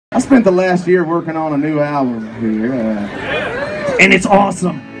I spent the last year working on a new album here, and it's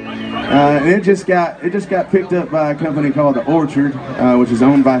awesome. It just got picked up by a company called The Orchard, which is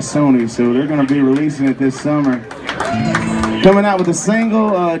owned by Sony. So they're going to be releasing it this summer. Coming out with a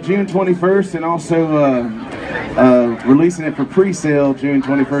single June 21st, and also releasing it for pre-sale June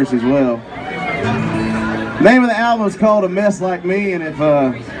 21st as well. The name of the album is called A Mess Like Me, and if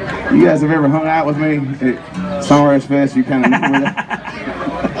you guys have ever hung out with me at Songwriters Fest, you kind of know that.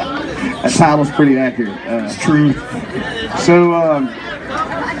 That title's pretty accurate. It's true. So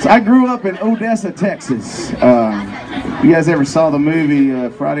I grew up in Odessa, Texas. You guys ever saw the movie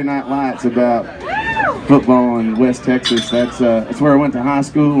Friday Night Lights about football in West Texas? That's where I went to high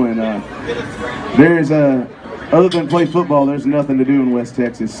school, and other than play football, there's nothing to do in West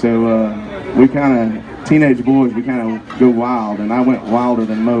Texas. So we kind of, teenage boys, we kind of go wild, and I went wilder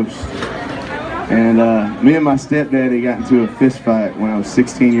than most. And me and my stepdaddy got into a fist fight when I was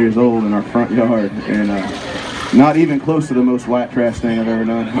 16 years old in our front yard, and not even close to the most white trash thing I've ever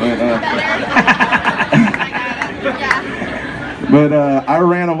done. But I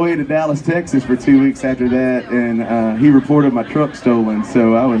ran away to Dallas, Texas for 2 weeks after that, and he reported my truck stolen.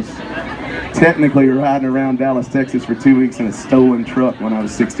 So I was technically riding around Dallas, Texas for 2 weeks in a stolen truck when I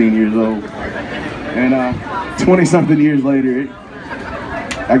was 16 years old. And 20-something years later,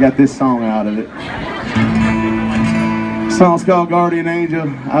 I got this song out of it. The song's called Guardian Angel.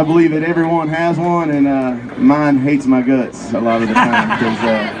 I believe that everyone has one, and mine hates my guts a lot of the time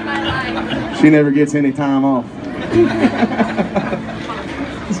because she never gets any time off.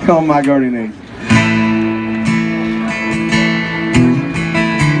 It's called My Guardian Angel.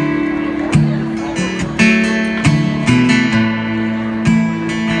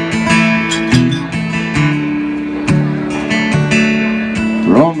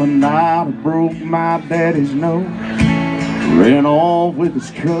 From the night I broke my daddy's nose, ran off with his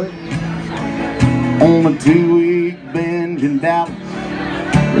truck on a 2-week binge in Dallas,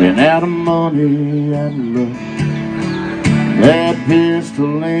 ran out of money out of luck. That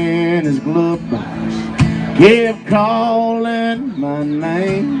pistol in his glove box kept calling my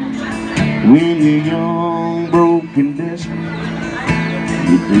name. When you're young, broke and desperate,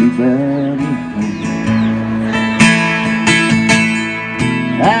 you do bad things.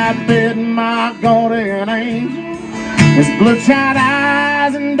 I bet my guardian angel, his bloodshot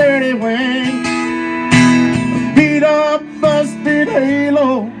eyes and dirty wings, a beat up, busted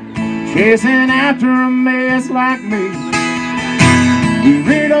halo, chasing after a mess like me. You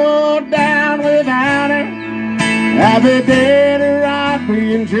read all down without her, I'd be dead or I'd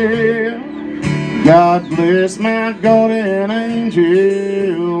be in jail. God bless my guardian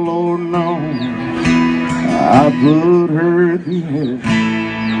angel, Lord knows I put her through hell.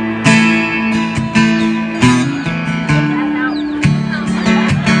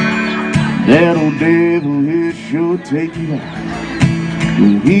 That old devil, he'll sure take you out,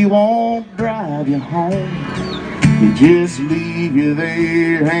 but he won't drive you home. He'll just leave you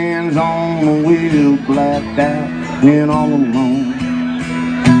there, hands on the wheel, blacked out and all alone.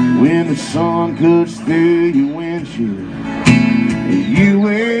 When the sun cuts through your windshield and you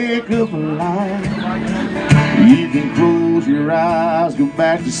wake up alive, you can close your eyes, go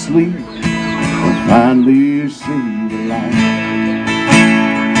back to sleep, or finally see the light.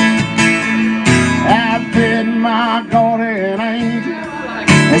 I bet my guardian angel,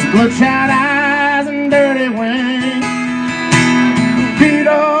 his bloodshot eyes and dirty wings, beat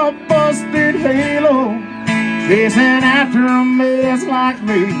up, busted halo, chasing after a mess like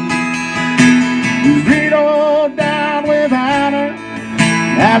me. You read all down without her,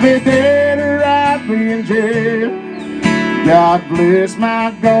 I'd be dead or I'd be in jail. God bless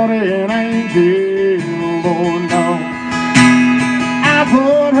my guardian angel, Lord knows I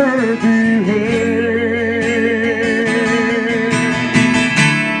put her through hell.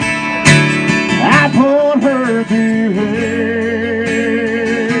 I put her through hell.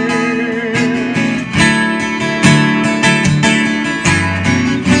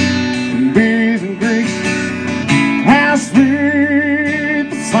 Bees and grease, how sweet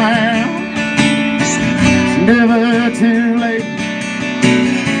the sound. It's never too late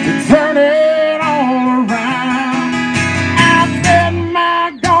to turn it all around.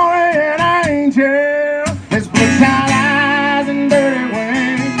 His bloodshot eyes and dirty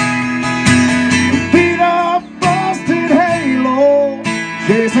wings, beat up, busted halo,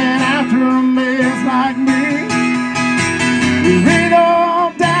 chasing after a mess like me. We read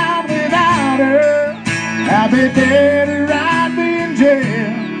all down without her, I'd be dead or I'd be in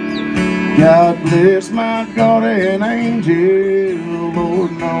jail. God bless my guardian angel,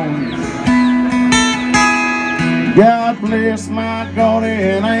 Lord knows. God bless bless my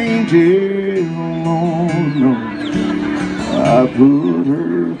guardian angel. Oh no, I put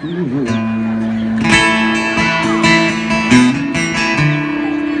her through hell.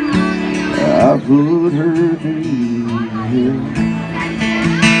 I put her through hell.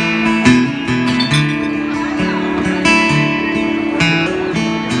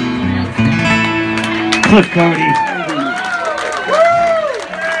 Cliff Cody.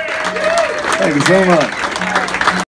 Thank you so much.